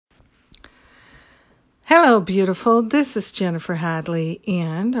Hello, beautiful. This is Jennifer Hadley,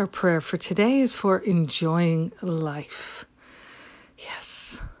 and our prayer for today is for enjoying life.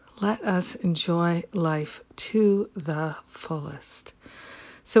 Yes, let us enjoy life to the fullest.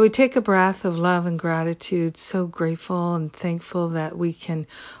 So we take a breath of love and gratitude, so grateful and thankful that we can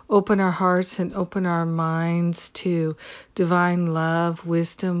open our hearts and open our minds to divine love,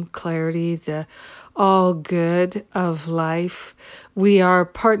 wisdom, clarity, the all good of life. We are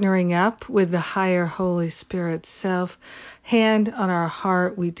partnering up with the higher Holy Spirit self. Hand on our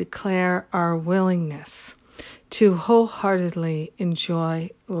heart, we declare our willingness to wholeheartedly enjoy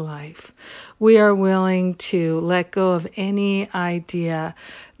life. We are willing to let go of any idea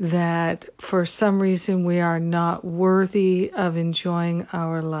that for some reason we are not worthy of enjoying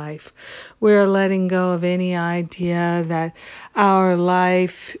our life. We are letting go of any idea that our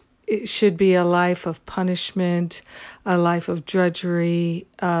life should be a life of punishment, a life of drudgery,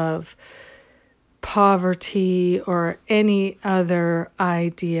 of poverty, or any other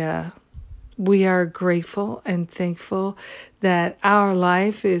idea. We are grateful and thankful that our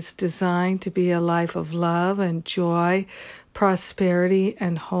life is designed to be a life of love and joy, prosperity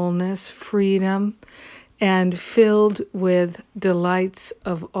and wholeness, freedom, and filled with delights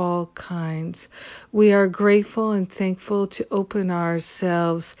of all kinds. We are grateful and thankful to open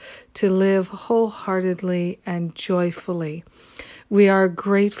ourselves to live wholeheartedly and joyfully. We are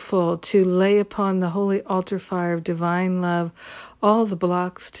grateful to lay upon the holy altar fire of divine love all the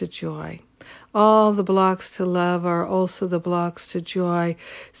blocks to joy. All the blocks to love are also the blocks to joy.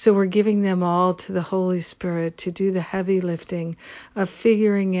 So we're giving them all to the Holy Spirit to do the heavy lifting of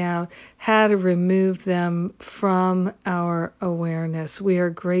figuring out how to remove them from our awareness. We are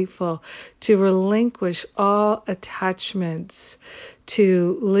grateful to relinquish all attachments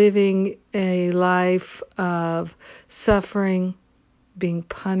to living a life of suffering, being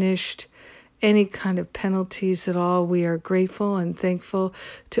punished, any kind of penalties at all. We are grateful and thankful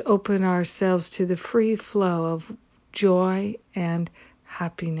to open ourselves to the free flow of joy and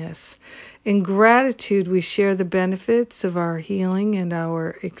happiness. In gratitude, we share the benefits of our healing and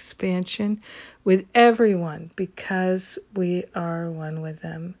our expansion with everyone because we are one with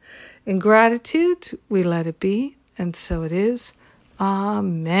them. In gratitude, we let it be, and so it is.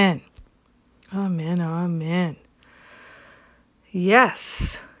 Amen. Amen. Amen.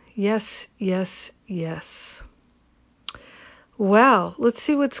 Yes. Yes, yes, yes. Well, let's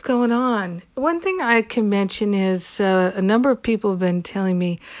see what's going on. One thing I can mention is a number of people have been telling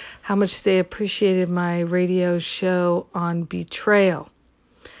me how much they appreciated my radio show on betrayal.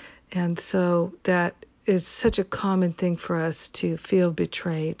 And so that is such a common thing for us to feel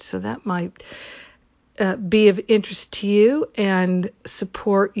betrayed. So that might be of interest to you and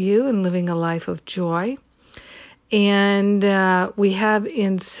support you in living a life of joy. And we have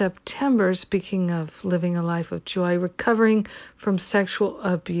in September, speaking of living a life of joy, recovering from sexual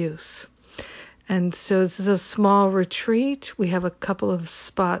abuse. And so this is a small retreat. We have a couple of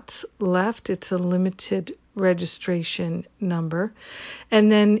spots left. It's a limited registration number. And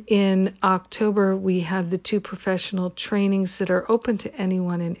then in October, we have the 2 professional trainings that are open to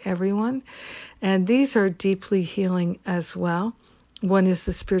anyone and everyone. And these are deeply healing as well. One is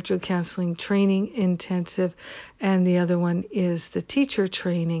the spiritual counseling training intensive, and the other one is the teacher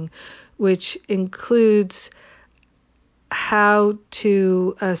training, which includes how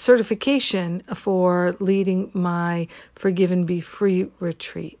to certification for leading my Forgive and Be Free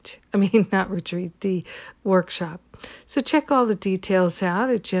retreat. The workshop. So check all the details out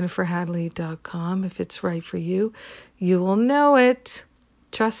at jenniferhadley.com. If it's right for you, you will know it.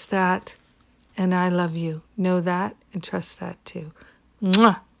 Trust that. And I love you. Know that and trust that too.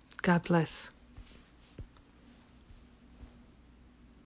 Mwah. God bless.